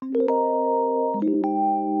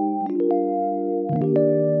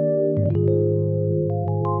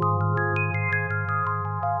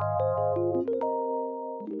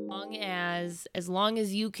as long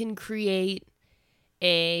as you can create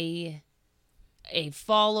a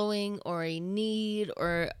following or a need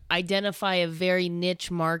or identify a very niche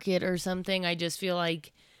market or something, I just feel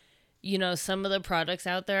like, you know, some of the products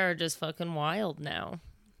out there are just fucking wild now.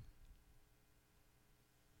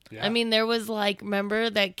 Yeah. I mean, there was like, remember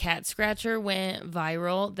that cat scratcher went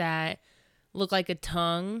viral that looked like a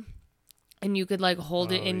tongue and you could like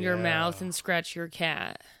hold it in your mouth and scratch your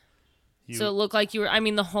cat. So it looked like you were, I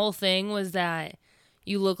mean, the whole thing was that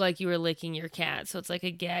you look like you were licking your cat. So it's like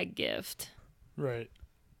a gag gift. Right.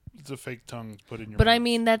 It's a fake tongue put in your mouth. But I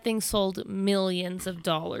mean, that thing sold millions of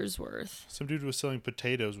dollars worth. Some dude was selling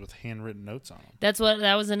potatoes with handwritten notes on them.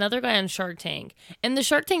 That was another guy on Shark Tank. And the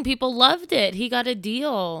Shark Tank people loved it. He got a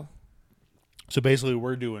deal. So basically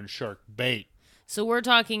we're doing shark bait. So we're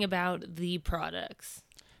talking about the products.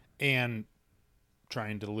 And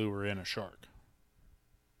trying to lure in a shark.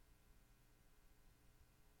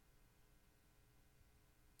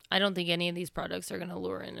 I don't think any of these products are going to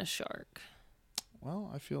lure in a shark.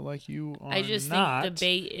 Well, I feel like you are I just think the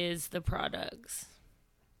bait is the products.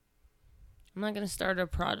 I'm not going to start a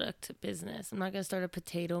product business. I'm not going to start a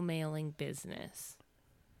potato mailing business.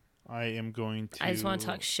 I am going to... I just want to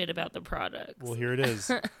talk shit about the products. Well, here it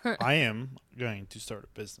is. I am going to start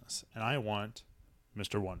a business. And I want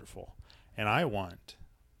Mr. Wonderful. And I want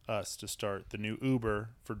us to start the new Uber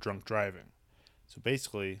for drunk driving. So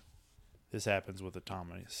basically, this happens with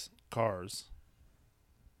autonomous cars.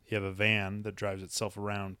 You have a van that drives itself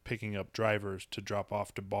around picking up drivers to drop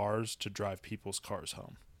off to bars to drive people's cars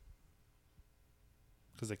home.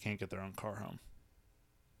 Because they can't get their own car home.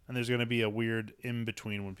 And there's going to be a weird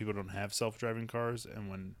in-between when people don't have self-driving cars and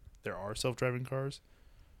when there are self-driving cars.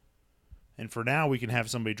 And for now, we can have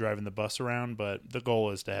somebody driving the bus around, but the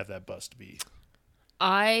goal is to have that bus to be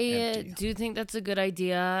empty. Do think that's a good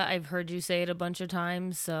idea. I've heard you say it a bunch of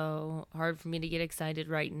times, so hard for me to get excited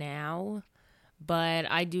right now. But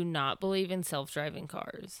I do not believe in self-driving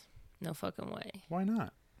cars. No fucking way. Why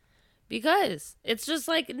not? Because it's just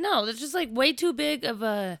like, no, it's just like way too big of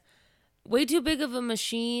a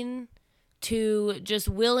machine to just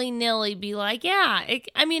willy-nilly be like, yeah.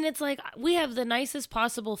 I mean, it's like we have the nicest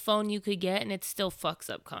possible phone you could get and it still fucks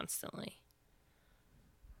up constantly.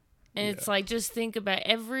 And it's like, just think about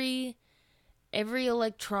every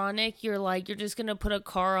electronic, you're just going to put a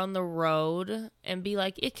car on the road and be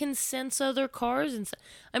like, it can sense other cars. And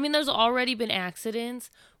I mean, there's already been accidents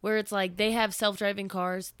where it's like they have self-driving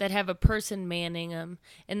cars that have a person manning them.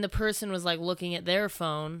 And the person was like looking at their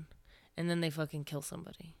phone and then they fucking kill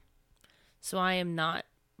somebody. So I am not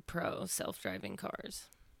pro self-driving cars.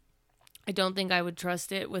 I don't think I would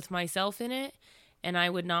trust it with myself in it. And I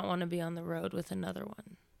would not want to be on the road with another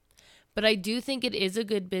one. But I do think it is a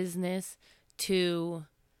good business to,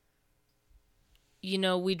 you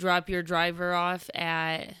know, we drop your driver off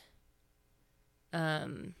at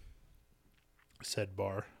said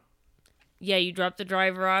bar. Yeah, you drop the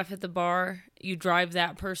driver off at the bar, you drive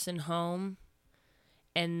that person home,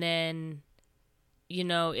 and then, you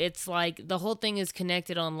know, it's like the whole thing is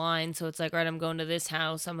connected online, so it's like, right, I'm going to this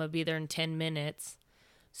house, I'm going to be there in 10 minutes.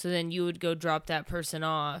 So then you would go drop that person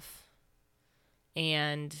off,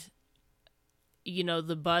 and, you know,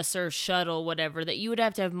 the bus or shuttle, whatever, that you would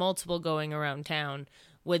have to have multiple going around town,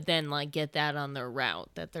 would then, like, get that on their route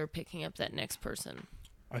that they're picking up that next person.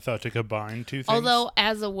 I thought to combine two things. Although,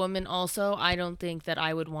 as a woman also, I don't think that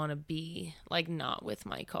I would want to be, like, not with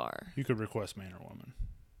my car. You could request man or woman.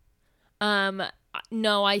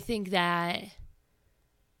 No, I think that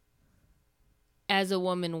as a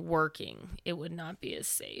woman working, it would not be as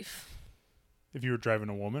safe. If you were driving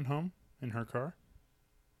a woman home in her car?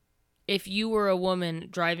 If you were a woman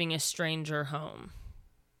driving a stranger home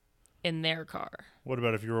in their car. What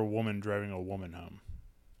about if you were a woman driving a woman home?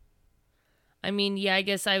 I mean, yeah, I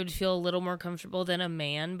guess I would feel a little more comfortable than a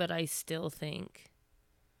man, but I still think...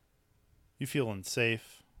 You feel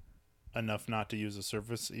unsafe enough not to use a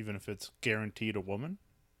service, even if it's guaranteed a woman?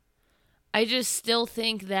 I just still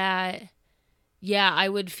think that, yeah, I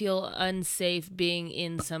would feel unsafe being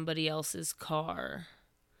in somebody else's car.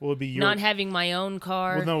 Well, it'd be your... Not having my own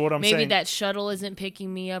car. Well, no, what I'm saying... Maybe that shuttle isn't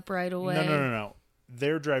picking me up right away. No.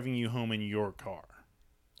 They're driving you home in your car.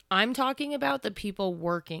 I'm talking about the people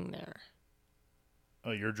working there.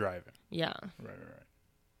 Oh, you're driving. Yeah. Right.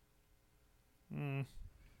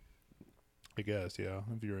 I guess, yeah.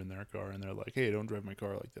 If you're in their car and they're like, hey, don't drive my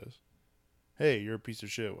car like this. Hey, you're a piece of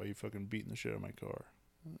shit. Why are you fucking beating the shit out of my car?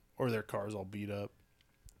 Or their car's all beat up.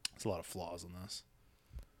 There's a lot of flaws in this.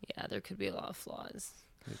 Yeah, there could be a lot of flaws.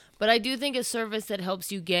 But I do think a service that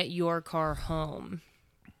helps you get your car home.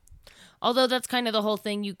 Although that's kind of the whole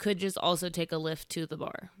thing. You could just also take a Lyft to the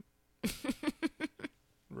bar.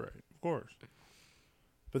 of course.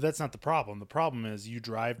 But that's not the problem. The problem is you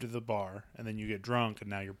drive to the bar and then you get drunk and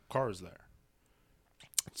now your car is there.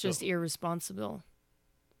 It's just irresponsible.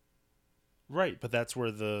 Right, but that's where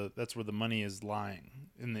the money is lying,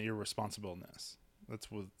 in the irresponsibleness.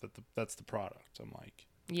 That's the product. I'm like,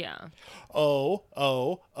 yeah. Oh.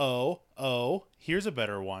 Here's a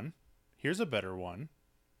better one.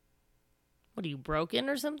 What, are you broken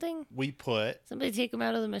or something? Somebody take him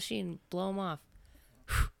out of the machine. Blow him off.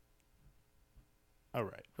 All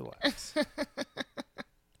right, relax.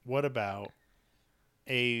 What about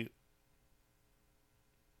a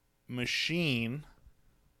machine?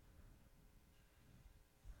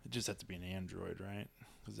 It just has to be an android, right?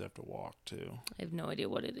 Because they have to walk too. I have no idea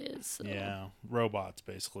what it is. So. Yeah, robots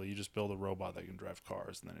basically. You just build a robot that can drive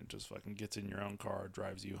cars, and then it just fucking gets in your own car,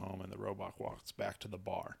 drives you home, and the robot walks back to the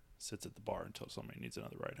bar, sits at the bar until somebody needs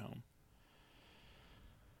another ride home.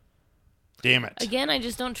 Damn it. Again, I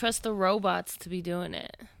just don't trust the robots to be doing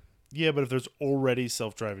it. Yeah, but if there's already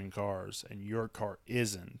self-driving cars and your car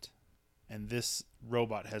isn't, and this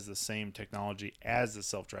robot has the same technology as the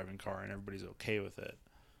self-driving car and everybody's okay with it,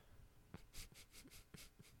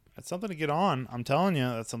 that's something to get on. I'm telling you,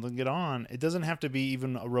 that's something to get on. It doesn't have to be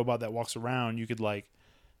even a robot that walks around.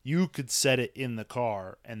 You could set it in the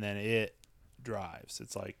car and then it drives.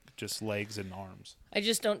 It's like just legs and arms. I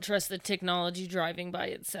just don't trust the technology driving by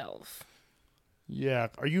itself. Yeah.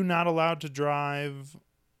 Are you not allowed to drive?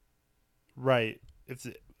 Right.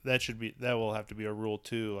 That will have to be a rule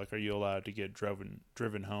too. Like, are you allowed to get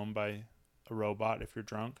driven home by a robot if you're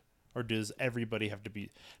drunk? Or does everybody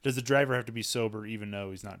does the driver have to be sober even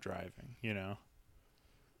though he's not driving, you know?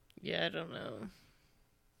 Yeah, I don't know.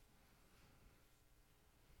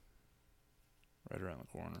 Right around the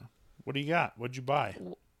corner. What do you got? What'd you buy?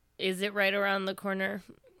 Is it right around the corner?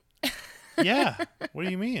 Yeah. What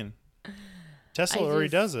do you mean? Tesla already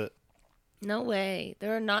does it. No way.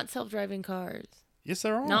 There are not self-driving cars. Yes,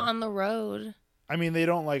 there are. Not on the road. I mean, they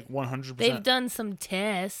don't 100%. They've done some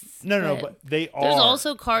tests. No, but they are. There's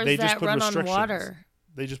also cars that run on water.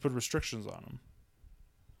 They just put restrictions on them.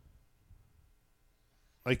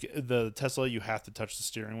 Like the Tesla, you have to touch the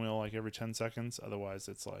steering wheel like every 10 seconds. Otherwise,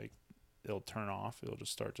 it's like it'll turn off. It'll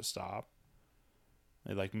just start to stop.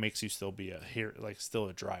 It makes you still be still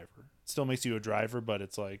a driver. It still makes you a driver, but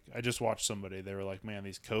it's like I just watched somebody. They were like, "Man,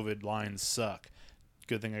 these COVID lines suck.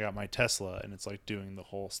 Good thing I got my Tesla," and it's like doing the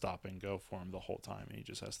whole stop and go for him the whole time, and he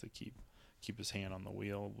just has to keep his hand on the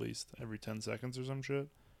wheel at least every 10 seconds or some shit,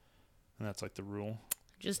 and that's like the rule.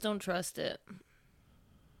 Just don't trust it.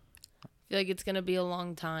 I feel like it's gonna be a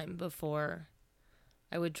long time before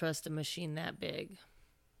I would trust a machine that big.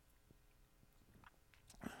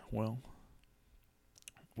 Well,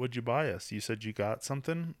 what'd you buy us? You said you got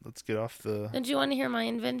something. Let's get off the. Don't you want to hear my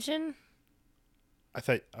invention? I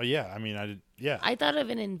thought, oh yeah, I mean, I did, yeah. I thought of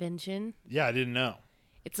an invention. Yeah, I didn't know.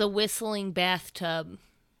 It's a whistling bathtub.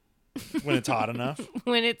 When it's hot enough?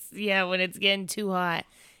 when it's getting too hot,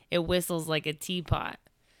 it whistles like a teapot.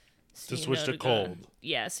 So to switch to cold.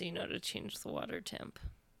 So you know to change the water temp.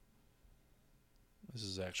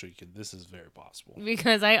 This is very possible.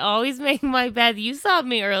 Because I always make my bath. You saw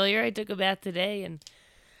me earlier. I took a bath today, and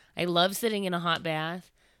I love sitting in a hot bath.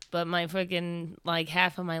 But my freaking,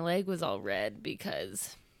 half of my leg was all red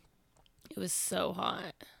because it was so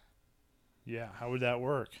hot. Yeah, how would that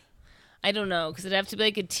work? I don't know, because it'd have to be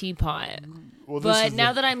like a teapot. Well, but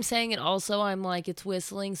now that I'm saying it also, I'm like, it's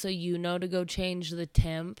whistling, so you know to go change the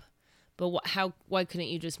temp. But why couldn't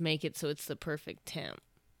you just make it so it's the perfect temp?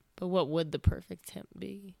 But what would the perfect temp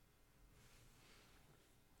be?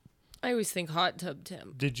 I always think hot tub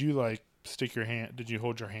temp. Did you, stick your hand, did you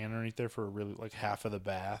hold your hand underneath there for really half of the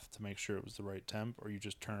bath to make sure it was the right temp, or you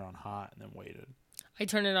just turn it on hot and then waited? I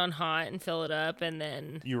turn it on hot and fill it up, and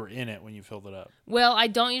then you were in it when you filled it up. Well, I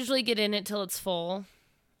don't usually get in it till it's full.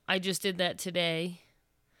 I just did that today.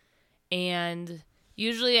 And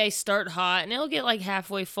usually I start hot and it'll get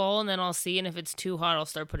halfway full, and then I'll see, and if it's too hot, I'll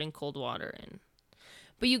start putting cold water in.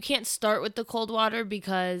 But you can't start with the cold water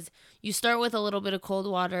because you start with a little bit of cold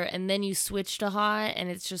water and then you switch to hot,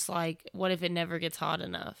 and it's just what if it never gets hot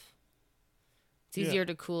enough? It's easier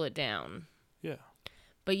to cool it down. Yeah.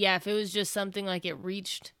 But yeah, if it was just something it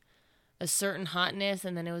reached a certain hotness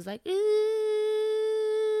and then it was ooh,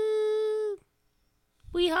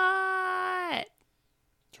 we hot.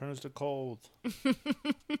 Turns to cold.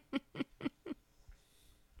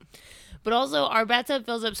 But also, our bathtub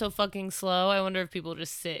fills up so fucking slow. I wonder if people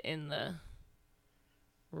just sit in the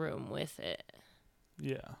room with it.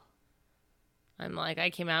 Yeah. I'm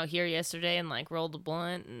I came out here yesterday and rolled a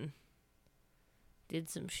blunt and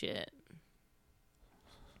did some shit.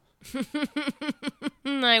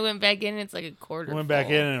 I went back in. It's like a quarter. I went back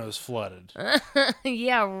in and it was flooded.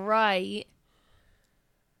 Yeah, right.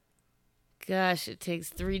 Gosh, it takes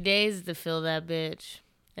 3 days to fill that bitch.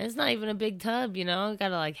 And it's not even a big tub, you know? I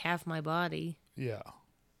got like half my body. Yeah.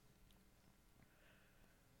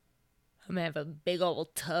 I'm gonna have a big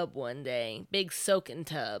old tub one day. Big soaking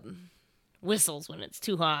tub. Whistles when it's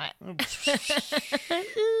too hot.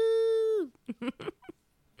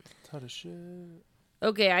 Hot as shit.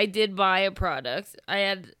 Okay, I did buy a product.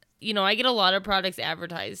 I get a lot of products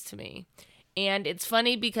advertised to me. And it's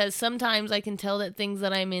funny because sometimes I can tell that things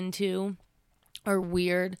that I'm into are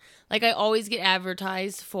weird. Like, I always get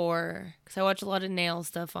advertised for, because I watch a lot of nail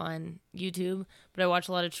stuff on YouTube, but I watch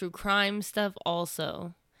a lot of true crime stuff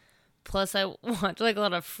also. Plus, I watch like a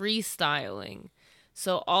lot of freestyling.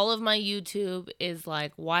 So all of my YouTube is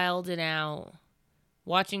like wild and out,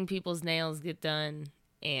 watching people's nails get done,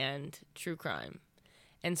 and true crime.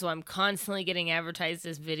 And so I'm constantly getting advertised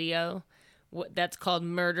this video that's called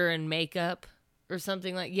Murder and Makeup or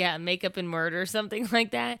something like, Makeup and Murder, something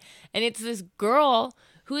like that. And it's this girl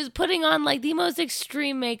who is putting on like the most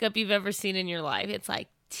extreme makeup you've ever seen in your life. It's like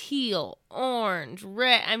teal, orange,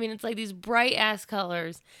 red. I mean, it's like these bright ass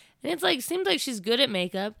colors. And it's like, seems like she's good at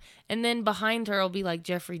makeup. And then behind her will be like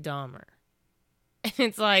Jeffrey Dahmer. And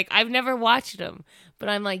it's like, I've never watched them, but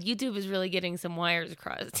I'm like, YouTube is really getting some wires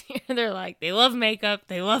crossed here. They're like, they love makeup,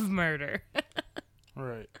 they love murder.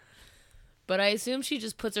 Right. But I assume she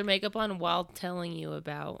just puts her makeup on while telling you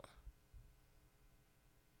about.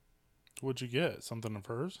 What'd you get? Something of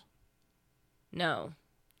hers? No.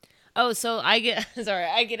 Oh, so I get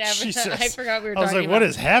advertised. I forgot we were talking about. I was like, what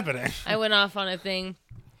is happening? I went off on a thing.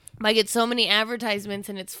 I get so many advertisements,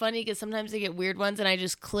 and it's funny because sometimes I get weird ones, and I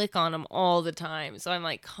just click on them all the time. So I'm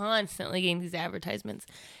like constantly getting these advertisements,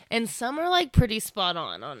 and some are like pretty spot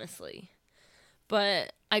on, honestly.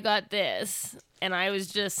 But I got this, and I was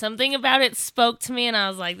just, something about it spoke to me, and I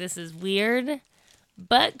was like, this is weird,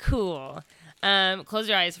 but cool. Close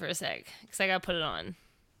your eyes for a sec, because I got to put it on.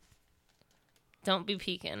 Don't be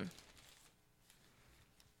peeking.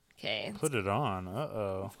 Okay. Put it on.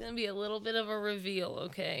 Uh-oh. It's going to be a little bit of a reveal,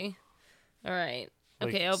 okay? All right.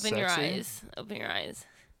 Like okay, open your sexy? eyes. Open your eyes.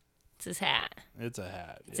 It's his hat. It's a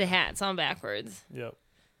hat. It's a hat. It's on backwards. Yep.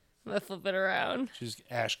 I'm going to flip it around. She's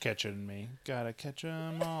ash catching me. Gotta catch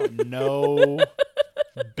 'em all. No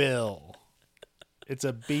bill. It's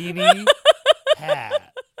a beanie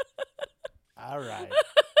hat. All right.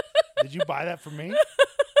 Did you buy that for me?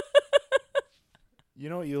 You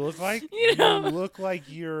know what you look like? You know. You look like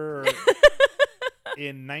you're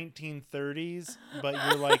in 1930s, but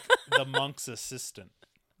you're like the monk's assistant.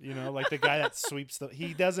 You know, like the guy that sweeps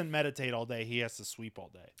he doesn't meditate all day. He has to sweep all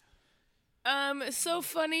day. So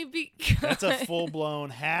funny because That's a full-blown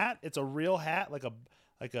hat. It's a real hat, like a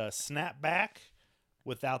snapback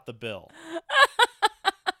without the bill.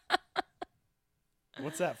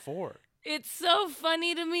 What's that for? it's so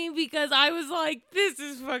funny to me because I was like, this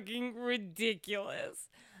is fucking ridiculous.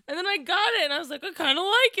 And then I got it and I was like, I kind of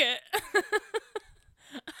like it.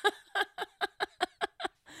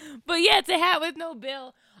 But yeah, it's a hat with no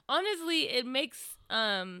bill. Honestly, it makes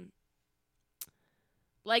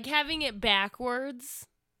like having it backwards.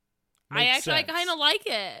 Makes I sense. kind of like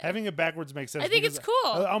it. Having it backwards makes sense. I think it's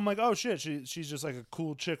cool. I'm like, oh shit, she's just like a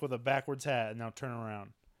cool chick with a backwards hat, and now turn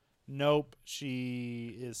around. Nope,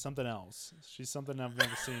 she is something else. She's something I've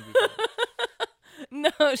never seen before.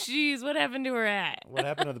 No, what happened to her hat? What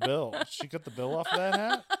happened to the bill? She cut the bill off of that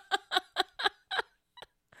hat?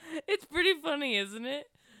 It's pretty funny, isn't it?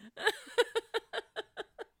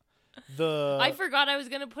 I forgot I was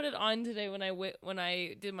gonna put it on today when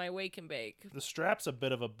I did my wake and bake. The strap's a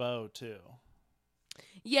bit of a bow too.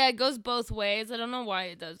 Yeah, it goes both ways. I don't know why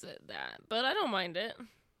it does that, but I don't mind it.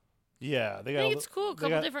 Yeah, they I got. think it's cool. A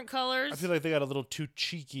couple different colors. I feel like they got a little too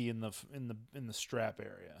cheeky in the strap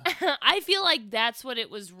area. I feel like that's what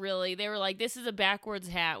it was really. They were like, this is a backwards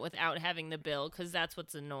hat without having the bill because that's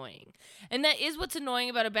what's annoying. And that is what's annoying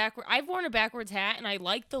about a backward. I've worn a backwards hat and I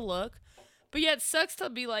like the look, but yeah, it sucks to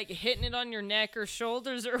be like hitting it on your neck or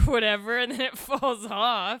shoulders or whatever and then it falls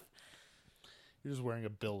off. You're just wearing a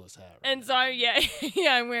billless hat. And so,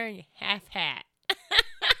 I'm wearing a half hat.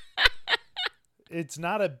 It's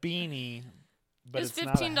not a beanie, but it's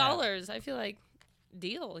 $15. Not a hat. I feel like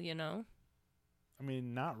deal, you know. I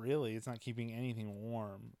mean, not really. It's not keeping anything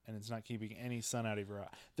warm, and it's not keeping any sun out of your eye.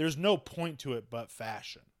 There's no point to it but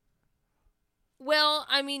fashion. Well,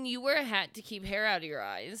 I mean, you wear a hat to keep hair out of your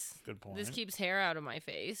eyes. Good point. This keeps hair out of my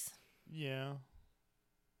face. Yeah.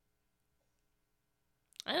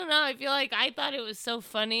 I don't know. I feel like I thought it was so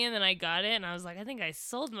funny, and then I got it, and I was like, I think I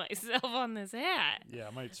sold myself on this hat. Yeah,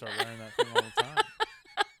 I might start wearing that thing all the time.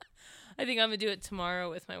 I think I'm going to do it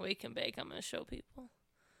tomorrow with my wake and bake. I'm going to show people.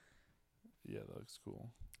 Yeah, that looks cool.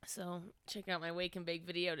 So check out my wake and bake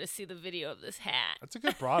video to see the video of this hat. That's a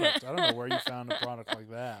good product. I don't know where you found a product like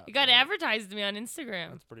that. It got advertised to me on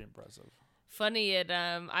Instagram. That's pretty impressive. Funny,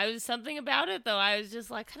 I was something about it though. I was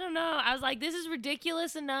just like, I don't know. I was like, this is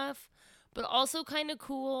ridiculous enough, but also kind of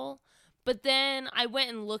cool. But then I went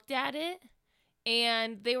and looked at it,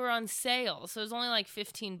 and they were on sale, so it was only like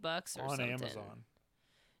 $15 or something. On Amazon.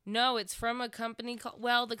 No, it's from a company called.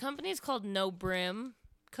 Well, the company's called No Brim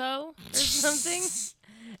Co. or something.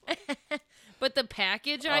 But the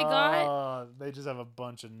package I got. They just have a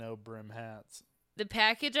bunch of no brim hats. The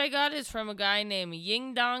package I got is from a guy named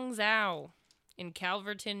Ying Dong Zhao in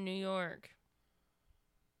Calverton, New York.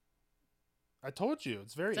 I told you,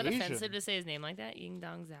 it's very Is that Asian. offensive to say his name like that? Ying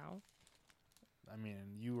Dong Zhao? I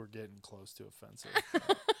mean, you were getting close to offensive.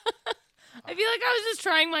 I feel like I was just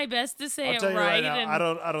trying my best to say I'll it tell you right. right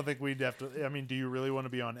now, I don't think we'd have to. I mean, do you really want to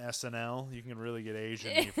be on SNL? You can really get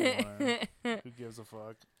Asian if you want. Who gives a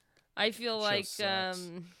fuck? I feel like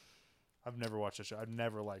I've never watched the show. I've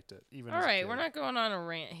never liked it. Even all as a right, kid. we're not going on a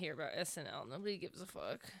rant here about SNL. Nobody gives a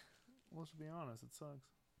fuck. Well, to be honest, it sucks.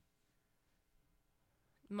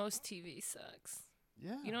 Most TV sucks.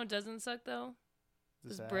 Yeah. You know what doesn't suck though?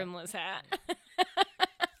 This hat. brimless hat.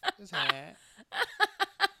 This hat.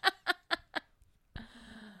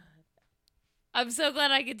 I'm so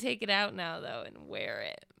glad I could take it out now though and wear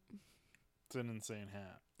it. It's an insane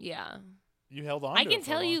hat. Yeah. You held on. I to can it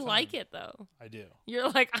for tell a long you time. like it though. I do. You're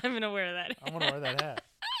like, I'm gonna wear that hat. I want to wear that hat.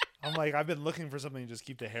 I'm like, I've been looking for something to just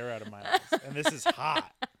keep the hair out of my eyes, and this is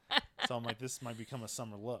hot. So I'm like, this might become a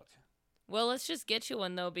summer look. Well, let's just get you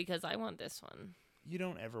one though because I want this one. You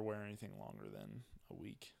don't ever wear anything longer than a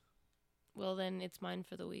week. Well, then it's mine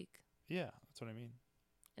for the week, Yeah, that's what I mean.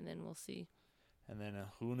 and then we'll see. And then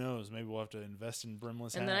who knows? Maybe we'll have to invest in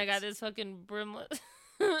brimless hats. And then I got this fucking brimless.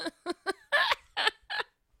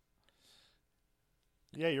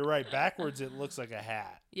 Yeah, you're right. Backwards, it looks like a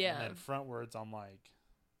hat. Yeah. And then frontwards, I'm like,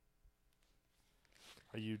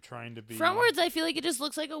 are you trying to be... Frontwards, I feel like it just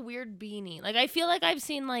looks like a weird beanie. Like, I feel like I've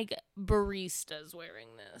seen, like, baristas wearing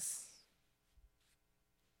this.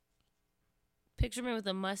 Picture me with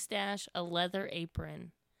a mustache, a leather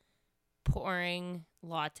apron, pouring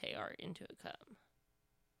latte art into a cup.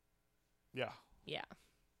 Yeah. Yeah.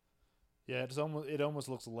 Yeah, it almost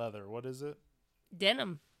looks leather. What is it?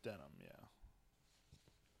 Denim. Denim, yeah.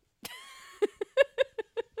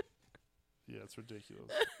 Yeah, it's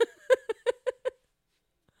ridiculous.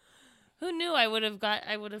 Who knew I would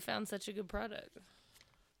have found such a good product?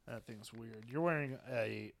 That thing's weird. You're wearing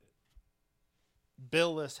a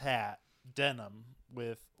billless hat, denim,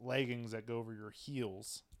 with leggings that go over your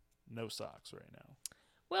heels. No socks right now.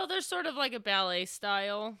 Well, they're sort of like a ballet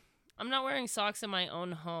style. I'm not wearing socks in my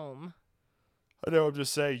own home. I know, I'm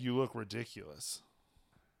just saying you look ridiculous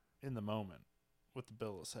in the moment with the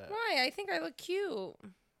billless hat. Why? I think I look cute.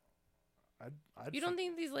 I'd You don't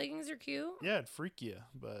think these leggings are cute? Yeah, it'd freak you,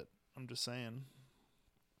 but I'm just saying.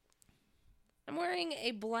 I'm wearing a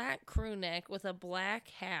black crew neck with a black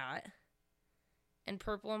hat and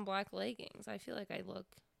purple and black leggings. I feel like I look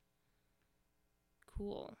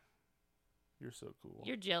cool. You're so cool.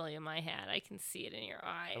 You're jelly in my hat. I can see it in your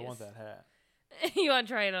eyes. I want that hat. You want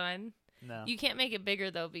to try it on? No. You can't make it bigger,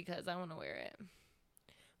 though, because I want to wear it.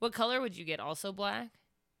 What color would you get? Also black?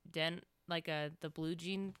 Like the blue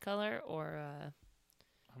jean color? Or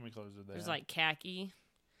how many colors are there? there's like khaki.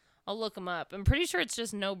 I'll look them up. I'm pretty sure it's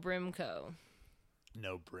just No Brim Co.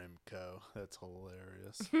 No Brimco. That's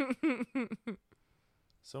hilarious.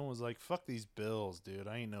 Someone was like, fuck these bills, dude.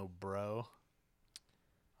 I ain't no bro.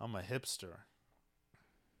 I'm a hipster.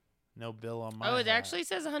 No bill on my Oh, it hat. actually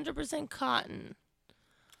says 100% cotton.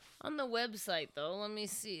 On the website, though, let me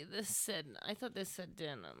see. I thought this said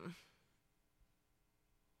denim.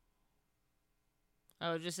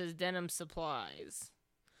 Oh, it just says denim supplies.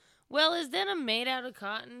 Well, is denim made out of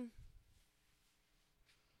cotton?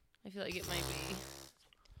 I feel like it might be.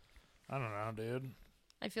 I don't know, dude.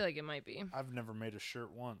 I feel like it might be. I've never made a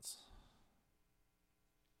shirt once.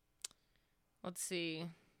 Let's see.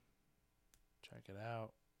 Check it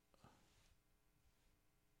out.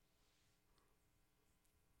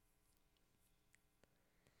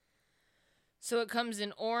 So it comes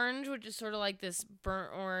in orange, which is sort of like this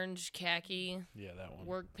burnt orange khaki Yeah, that one.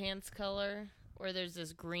 work pants color. Or there's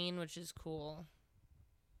this green, which is cool.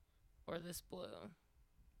 Or this blue.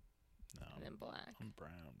 No. And then black. I'm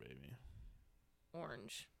brown, baby.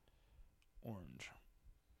 Orange. Orange.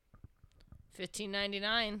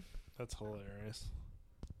 $15.99. That's hilarious.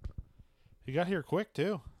 You got here quick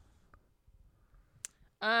too.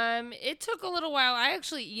 It took a little while. I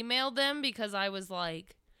actually emailed them because I was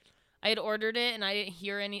like, I had ordered it and I didn't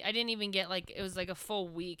hear any. I didn't even get like, it was like a full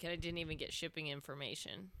week and I didn't even get shipping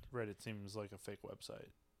information. Reddit seems like a fake website.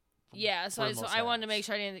 Yeah, so I wanted to make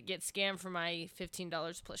sure I didn't get scammed for my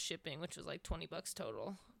 $15 plus shipping, which was like $20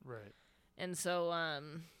 total. Right. And so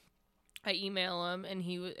I email him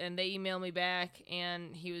and they email me back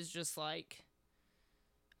and he was just like,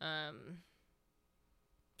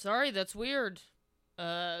 sorry, that's weird.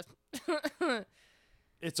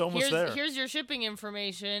 It's almost there. Here's your shipping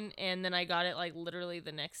information, and then I got it like literally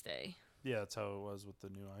the next day. Yeah, that's how it was with the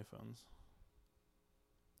new iPhones.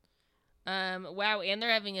 Wow, and they're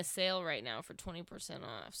having a sale right now for 20%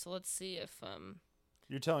 off. So let's see if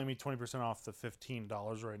You're telling me 20% off the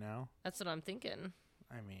 $15 right now? that's what I'm thinking.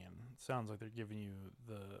 I mean, it sounds like they're giving you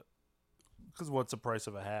because what's the price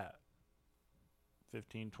of a hat?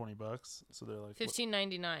 $15-20. So they're like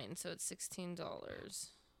 $15.99, so it's $16. I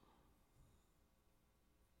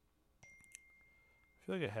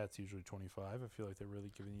feel like a hat's usually $25. I feel like they're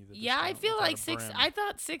really giving you the Yeah, I discount feel without like a brim. I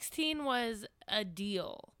thought 16 was a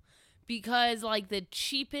deal. Because like the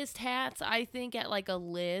cheapest hats, I think at like a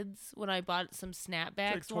Lids when I bought some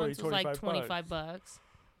snapbacks It's like 20, once was like $25. $25.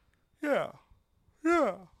 Yeah.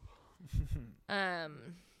 Yeah.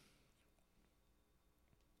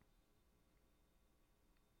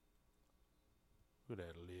 Look at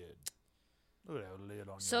that lid. Look at that lid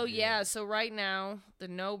on So your yeah, head. so right now the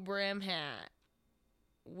no brim hat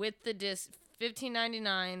with the disc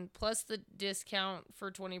 $15.99 plus the discount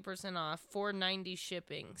for 20% off, $4.90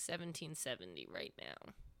 shipping, $17.70 right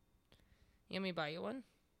now. You want me to buy you one?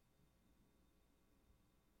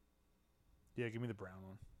 Yeah, give me the brown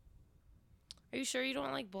one. Are you sure you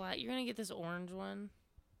don't like black? You're gonna get this orange one.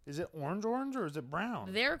 Is it orange or is it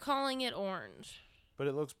brown? They're calling it orange. But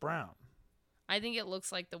it looks brown. I think it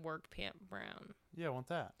looks like the work pant brown. Yeah, I want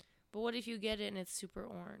that. But what if you get it and it's super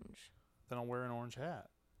orange? Then I'll wear an orange hat.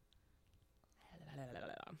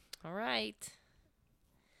 All right.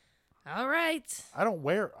 All right. I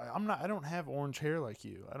don't have orange hair like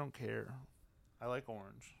you. I don't care. I like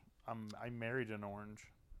orange. I married an orange.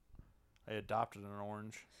 I adopted an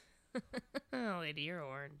orange. Oh, lady, you're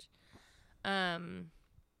orange. Should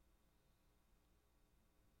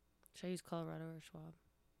I use Colorado or Schwab?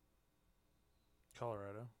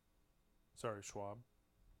 Colorado. Sorry, Schwab.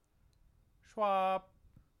 Schwab.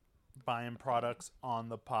 Buying products on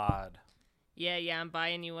the pod. Yeah, I'm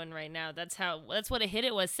buying you one right now. That's what a hit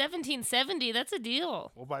it was. $17.70. That's a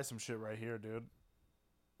deal. We'll buy some shit right here, dude.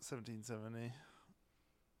 $17.70.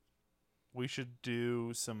 We should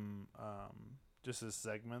do some just as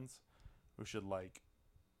segments. We should like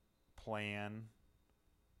plan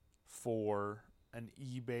for an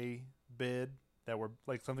eBay bid that were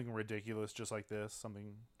like something ridiculous, just like this,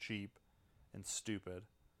 something cheap and stupid,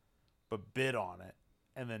 but bid on it.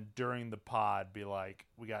 And then during the pod, be like,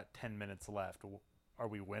 we got 10 minutes left. Are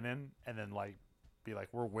we winning? And then like, be like,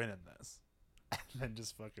 we're winning this. And then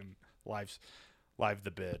just fucking live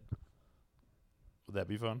the bid. Would that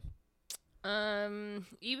be fun?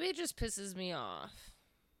 eBay just pisses me off.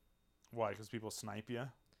 Why? Because people snipe you?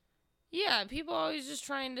 Yeah, people always just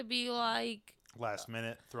trying to be like, Last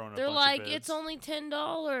minute, throwing a they're bunch like, of bids. it's only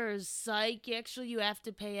 $10. Psych. Actually, you have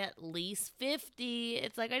to pay at least $50.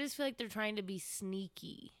 It's like, I just feel like they're trying to be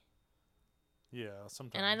sneaky. Yeah,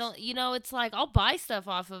 sometimes. And I don't, it's like, I'll buy stuff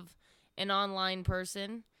off of an online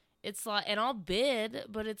person. It's like, and I'll bid,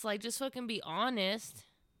 but it's like, just fucking be honest.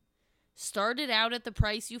 Start it out at the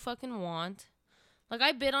price you fucking want. Like,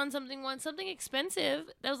 I bid on something once, something expensive.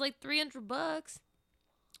 That was like $300.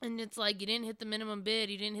 And it's like, you didn't hit the minimum bid.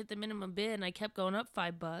 And I kept going up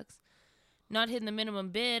 $5. Not hitting the minimum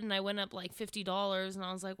bid. And I went up like $50. And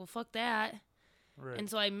I was like, well, fuck that. Right. And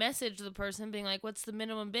so I messaged the person being like, what's the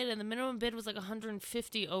minimum bid? And the minimum bid was like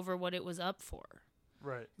 $150 over what it was up for.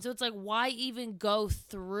 Right. So it's like, why even go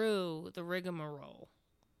through the rigmarole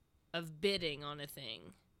of bidding on a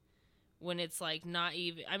thing when it's like not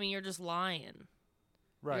even, I mean, you're just lying.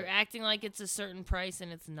 Right. You're acting like it's a certain price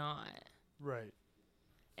and it's not. Right.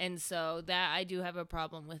 And so that I do have a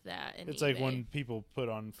problem with that. In It's eBay. like when people put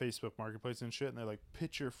on Facebook Marketplace and shit, and they're like,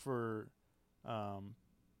 picture for, what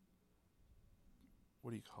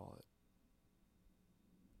do you call it?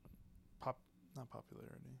 Not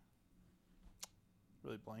popularity.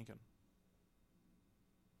 Really blanking.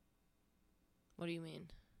 What do you mean?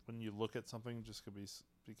 When you look at something just could be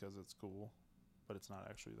because it's cool, but it's not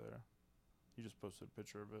actually there. You just posted a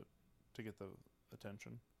picture of it to get the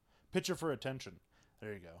attention. Picture for attention.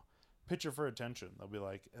 There you go. picture for attention. They'll be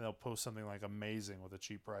like, and they'll post something like amazing with a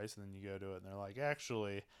cheap price, and then you go to it, and they're like,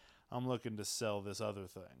 actually, I'm looking to sell this other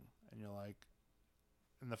thing, and you're like,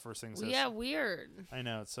 and the first thing says, Yeah, weird. I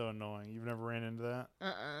know, it's so annoying. You've never ran into that?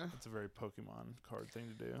 Uh-uh. It's a very Pokemon card thing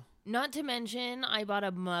to do. Not to mention, I bought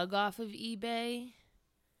a mug off of eBay.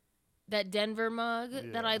 That Denver mug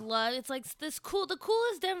that I love. It's like the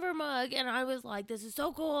coolest Denver mug. And I was like, this is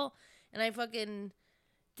so cool. And I fucking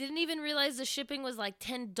didn't even realize the shipping was like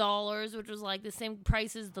 $10, which was like the same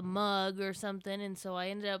price as the mug or something. And so I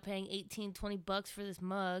ended up paying $18-20 for this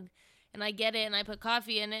mug. And I get it, and I put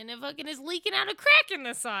coffee in it, and it fucking is leaking out a crack in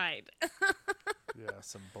the side. Yeah,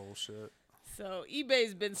 some bullshit. So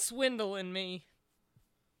eBay's been swindling me.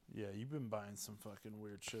 Yeah, you've been buying some fucking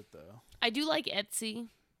weird shit, though. I do like Etsy.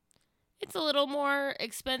 It's a little more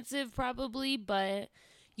expensive probably, but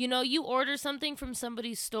you know, you order something from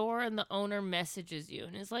somebody's store and the owner messages you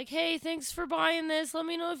and is like, hey, thanks for buying this. Let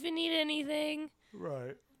me know if you need anything.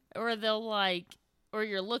 Right. Or or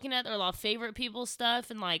you're looking at their favorite people's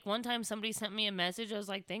stuff. And like one time somebody sent me a message. I was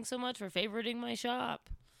like, thanks so much for favoriting my shop.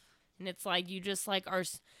 And it's like, you just like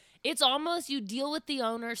it's almost you deal with the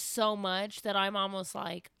owner so much that I'm almost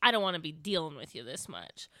like, I don't want to be dealing with you this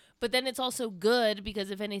much. But then it's also good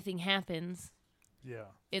because if anything happens, yeah,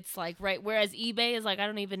 it's like, right. Whereas eBay is like, I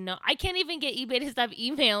don't even know. I can't even get eBay to stop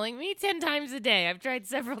emailing me 10 times a day. I've tried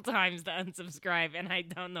several times to unsubscribe and I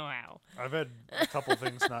don't know how. I've had a couple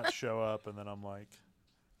things not show up and then I'm like,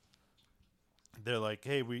 they're like,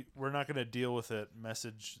 hey, we're not going to deal with it.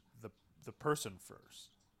 Message the person first.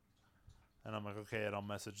 And I'm like, okay, and I'll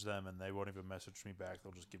message them, and they won't even message me back.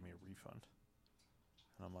 They'll just give me a refund.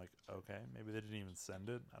 And I'm like, okay, maybe they didn't even send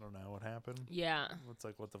it. I don't know what happened. Yeah. It's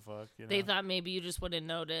like, what the fuck? You know? They thought maybe you just wouldn't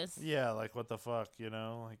notice. Yeah, like, what the fuck, you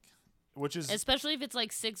know? Like, which is... Especially if it's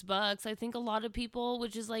like $6. I think a lot of people,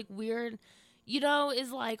 which is like weird, you know,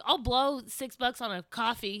 is like, I'll blow $6 on a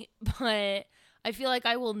coffee, but I feel like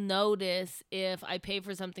I will notice if I pay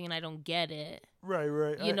for something and I don't get it.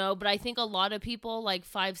 Right. You know, but I think a lot of people, like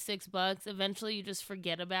 $5-6, eventually you just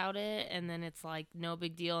forget about it, and then it's like no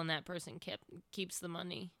big deal, and that person keeps the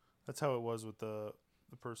money. That's how it was with the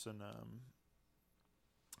person.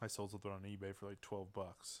 I sold something on eBay for like $12,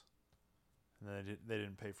 and then they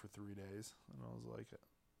didn't pay for 3 days, and I was like,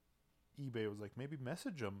 eBay was like, maybe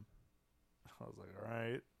message them. I was like, all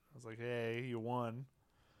right. I was like, hey, you won.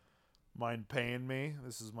 Mind paying me?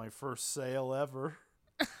 This is my first sale ever.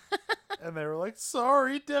 And they were like,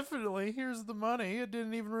 sorry, definitely. Here's the money. I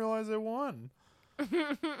didn't even realize I won.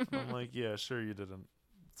 I'm like, yeah, sure you didn't.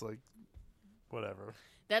 It's like, whatever.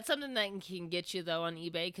 That's something that can get you, though, on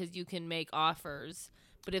eBay because you can make offers.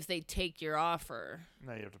 But if they take your offer,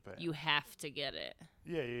 now you have to pay. You have to get it.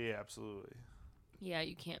 Yeah, absolutely. Yeah,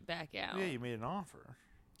 you can't back out. Yeah, you made an offer.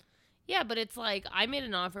 Yeah, but it's like I made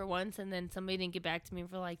an offer once and then somebody didn't get back to me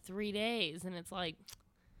for like 3 days. And it's like,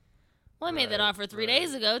 well, I made that offer 3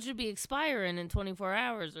 days ago. It should be expiring in 24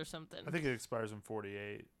 hours or something. I think it expires in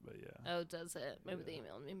 48, but yeah. Oh, does it? Maybe they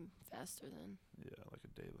emailed me faster then. Yeah, like a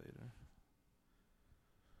day later.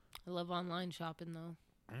 I love online shopping, though.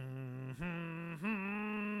 Mm-hmm.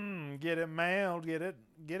 Get it mailed. Get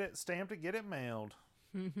it stamped. Get it mailed.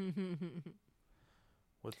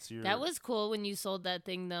 What's your... That was cool when you sold that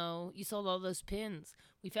thing, though. You sold all those pins.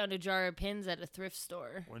 We found a jar of pins at a thrift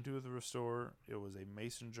store. Went to a thrift store. It was a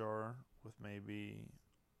mason jar with maybe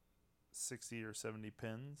 60 or 70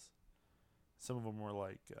 pins. Some of them were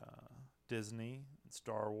like Disney and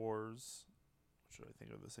Star Wars, which I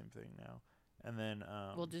think are the same thing now. And then...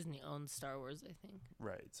 well, Disney owns Star Wars, I think.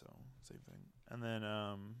 Right, so same thing. And then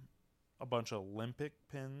a bunch of Olympic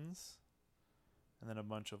pins. And then a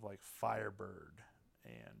bunch of like Firebird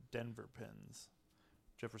and Denver pins,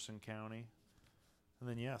 Jefferson County. And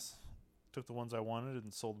then, yes, took the ones I wanted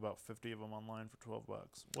and sold about 50 of them online for $12.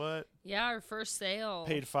 What? Yeah, our first sale.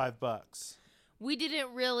 Paid $5. We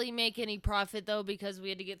didn't really make any profit, though, because we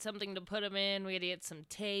had to get something to put them in. We had to get some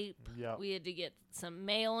tape. Yep. We had to get some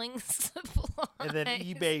mailing supplies. And then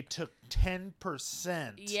eBay took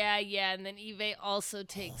 10%. Yeah, and then eBay also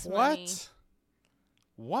takes money.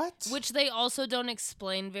 What? Which they also don't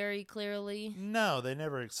explain very clearly. No, they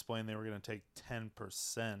never explained they were going to take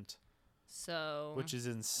 10%. So... Which is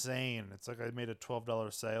insane. It's like I made a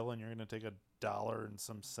 $12 sale and you're going to take $1 and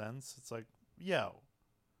some cents. It's like, yo,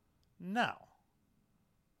 no.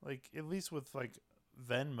 Like, at least with, like,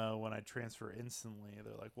 Venmo, when I transfer instantly,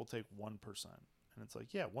 they're like, we'll take 1%. And it's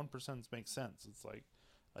like, yeah, 1% makes sense. It's like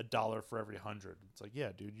 $1 for every 100. It's like, yeah,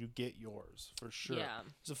 dude, you get yours for sure. Yeah.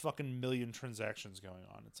 There's a fucking million transactions going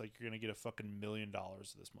on. It's like you're going to get a fucking $1 million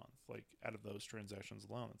this month. Like, out of those transactions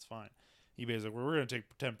alone, it's fine. eBay's like, well, we're going to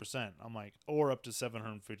take 10%. I'm like, or up to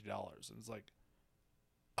 $750. And it's like,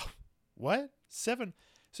 what?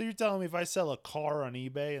 So you're telling me if I sell a car on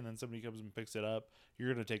eBay and then somebody comes and picks it up,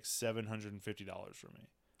 you're going to take $750 from me?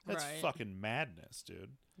 That's Right. fucking madness,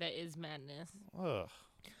 dude. That is madness. Ugh.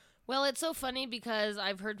 Well, it's so funny because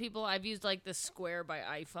I've used like the Square by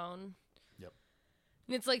iPhone. Yep.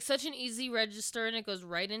 And it's like such an easy register and it goes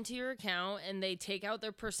right into your account and they take out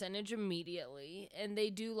their percentage immediately and they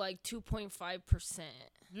do like 2.5%.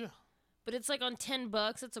 Yeah. But it's like on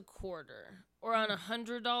 $10, it's a quarter. Or on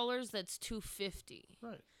 $100, that's $2.50.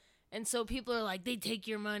 Right. And so people are like, they take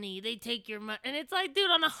your money. And it's like,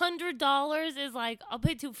 dude, on $100 is like, I'll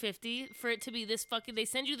pay $2.50 for it to be this fucking. They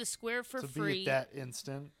send you the Square for free. Be at that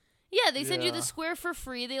instant. Yeah, they send you the Square for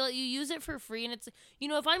free. They let you use it for free. And it's,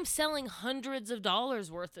 if I'm selling hundreds of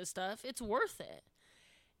dollars worth of stuff, it's worth it.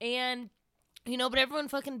 And, but everyone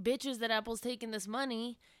fucking bitches that Apple's taking this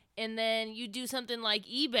money. And then you do something like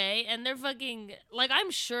eBay and they're fucking, like,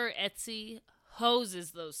 I'm sure Etsy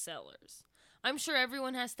hoses those sellers. I'm sure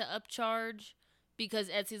everyone has to upcharge because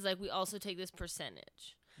Etsy's like, we also take this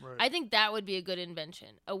percentage. Right. I think that would be a good invention.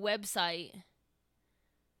 A website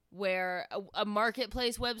where, a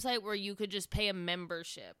marketplace website where you could just pay a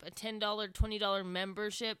membership, a $10, $20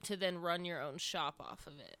 membership to then run your own shop off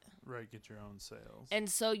of it. Right, get your own sales. And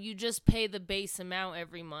so you just pay the base amount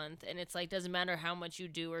every month, and it's like, doesn't matter how much you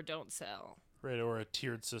do or don't sell. Right, or a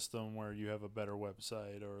tiered system where you have a better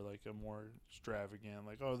website or like a more extravagant,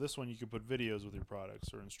 like, oh, this one you could put videos with your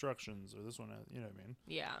products or instructions, or this one, you know what I mean?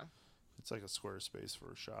 Yeah. It's like a Squarespace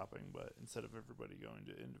for shopping, but instead of everybody going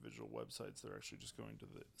to individual websites, they're actually just going to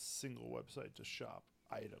the single website to shop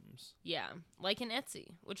items. Yeah, like an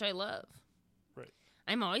Etsy, which I love. Right.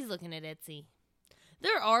 I'm always looking at Etsy.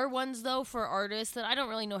 There are ones, though, for artists that I don't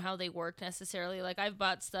really know how they work necessarily. Like, I've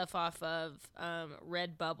bought stuff off of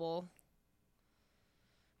Redbubble,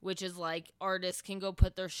 which is like artists can go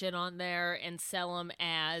put their shit on there and sell them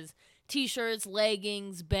as T-shirts,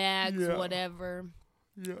 leggings, bags, whatever.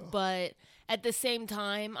 Yeah. But at the same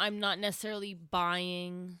time, I'm not necessarily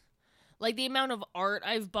buying. Like, the amount of art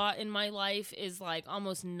I've bought in my life is like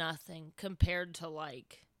almost nothing compared to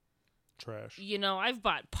like trash. I've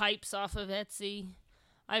bought pipes off of Etsy.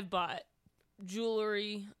 I've bought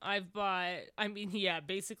jewelry.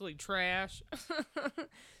 Basically trash.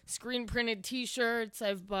 Screen printed T-shirts.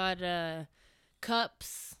 I've bought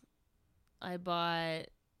cups. It's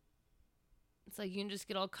like you can just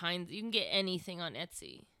get all kinds. You can get anything on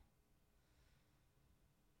Etsy.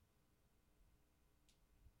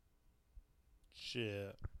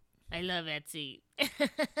 Shit. I love Etsy. That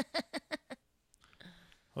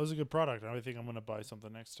was a good product. I think I'm going to buy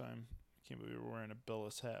something next time. I can't believe we're wearing a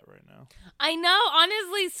Billis hat right now. I know.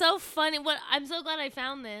 Honestly, so funny. I'm so glad I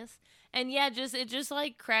found this. And yeah, it just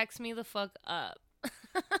like cracks me the fuck up.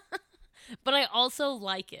 But I also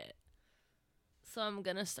like it. So I'm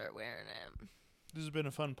going to start wearing it. This has been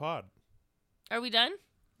a fun pod. Are we done?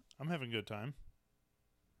 I'm having a good time.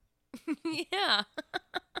 Yeah.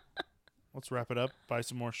 Let's wrap it up, buy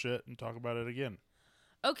some more shit, and talk about it again.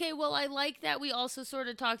 Okay, well, I like that we also sort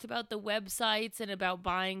of talked about the websites and about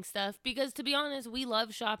buying stuff because, to be honest, we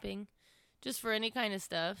love shopping just for any kind of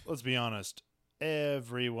stuff. Let's be honest.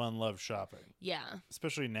 Everyone loves shopping. Yeah.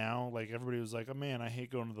 Especially now, like, everybody was like, oh, man, I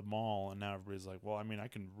hate going to the mall. And now everybody's like, well, I mean, I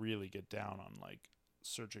can really get down on, like,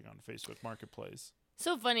 searching on Facebook Marketplace.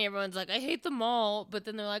 So funny. Everyone's like, I hate the mall. But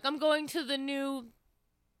then they're like, I'm going to the new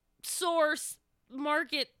Source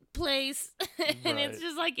Marketplace. And Right. it's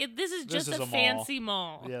just like, this is just a fancy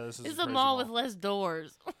mall. Yeah, this is a mall with less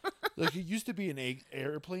doors. Like, it used to be an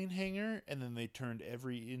airplane hangar, and then they turned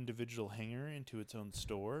every individual hangar into its own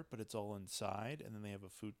store, but it's all inside, and then they have a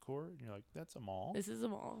food court, and you're like, that's a mall. This is a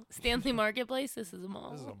mall. Stanley Marketplace, this is a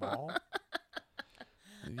mall. This is a mall.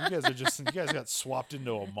 You guys got swapped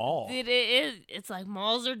into a mall. It is. It's like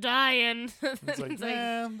malls are dying. It's like,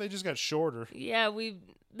 man, they just got shorter. Yeah,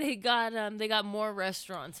 they got more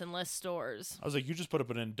restaurants and less stores. I was like, you just put up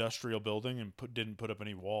an industrial building and didn't put up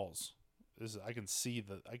any walls. I can see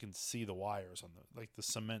the wires on the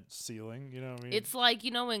cement ceiling. You know what I mean? It's like,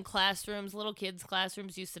 in classrooms, little kids'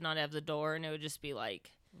 classrooms used to not have the door, and it would just be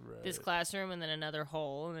like this classroom and then another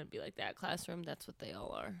hole, and it'd be like that classroom. That's what they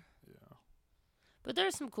all are. Yeah. But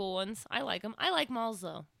there's some cool ones. I like them. I like malls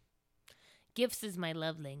though. Gifts is my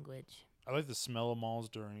love language. I like the smell of malls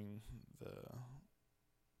during the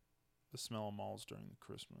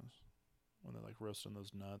Christmas when they're like roasting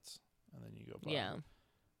those nuts, and then you go by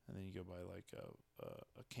and then you go by like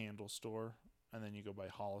a candle store, and then you go by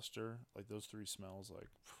Hollister. Like those three smells, like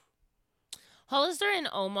Hollister in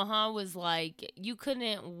Omaha was like, you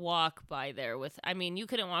couldn't walk by there you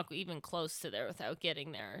couldn't walk even close to there without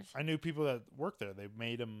getting there. I knew people that worked there. They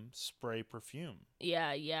made them spray perfume.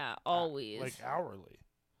 Yeah, always. Like hourly.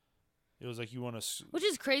 It was like you want to... Which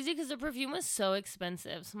is crazy because the perfume was so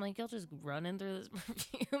expensive. So I'm like, y'all just running through this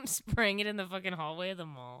perfume, spraying it in the fucking hallway of the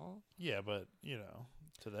mall. Yeah, but,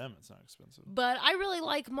 to them it's not expensive. But I really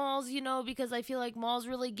like malls, because I feel like malls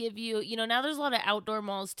really give you, now there's a lot of outdoor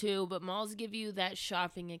malls too, but malls give you that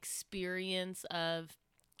shopping experience of,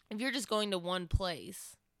 if you're just going to one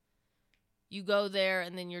place, you go there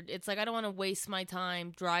and then it's like, I don't want to waste my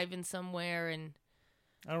time driving somewhere and...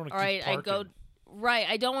 I don't want to keep parking. Right,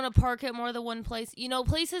 I don't want to park at more than one place.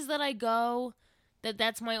 Places that I go,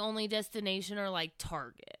 that's my only destination are like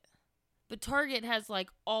Target. But Target has like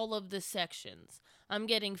all of the sections. I'm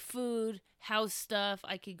getting food, house stuff.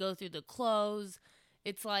 I could go through the clothes.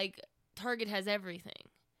 It's like Target has everything.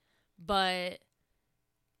 But,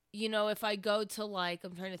 if I go to like,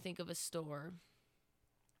 I'm trying to think of a store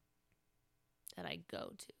that I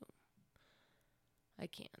go to. I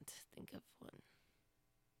can't think of one.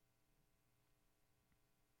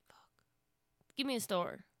 Give me a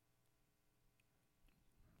store.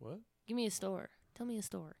 What? Give me a store. Tell me a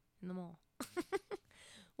store in the mall.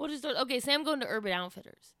 What is store? Okay, say I'm going to Urban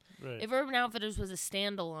Outfitters. Right. If Urban Outfitters was a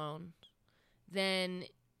standalone, then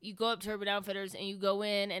you go up to Urban Outfitters and you go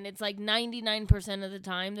in, and it's like 99% of the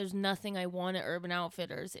time there's nothing I want at Urban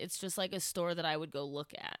Outfitters. It's just like a store that I would go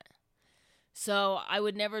look at. So I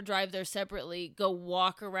would never drive there separately, go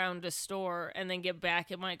walk around a store, and then get back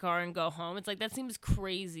in my car and go home. It's like, that seems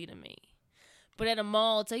crazy to me. But at a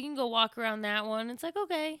mall, it's like you can go walk around that one. It's like,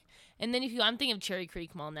 okay. And then I'm thinking of Cherry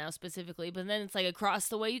Creek Mall now specifically, but then it's like across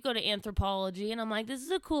the way, you go to Anthropology, and I'm like, this is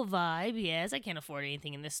a cool vibe. Yes, I can't afford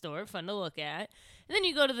anything in this store. Fun to look at. And then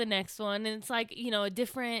you go to the next one, and it's like, a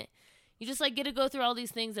different, you just like get to go through all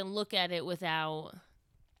these things and look at it without,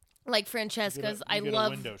 like Francesca's. You get a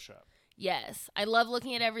window shop. Yes. I love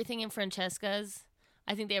looking at everything in Francesca's.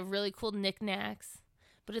 I think they have really cool knickknacks.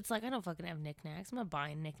 But it's like, I don't fucking have knickknacks. I'm not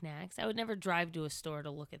buying knickknacks. I would never drive to a store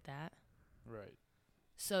to look at that. Right.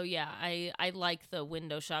 So, yeah, I like the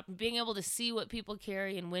window shop. Being able to see what people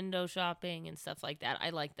carry and window shopping and stuff like that.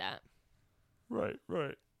 I like that. Right.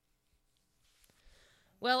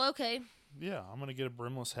 Well, okay. Yeah, I'm going to get a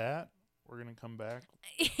brimless hat. We're going to come back.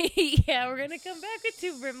 Yeah, we're going to come back with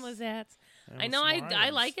 2 brimless hats. I know,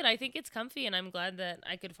 I like it. I think it's comfy, and I'm glad that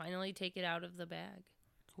I could finally take it out of the bag.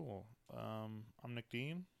 Cool. I'm Nick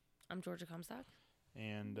Dean. I'm Georgia Comstock.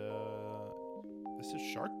 And this is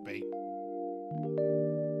Shark Bait.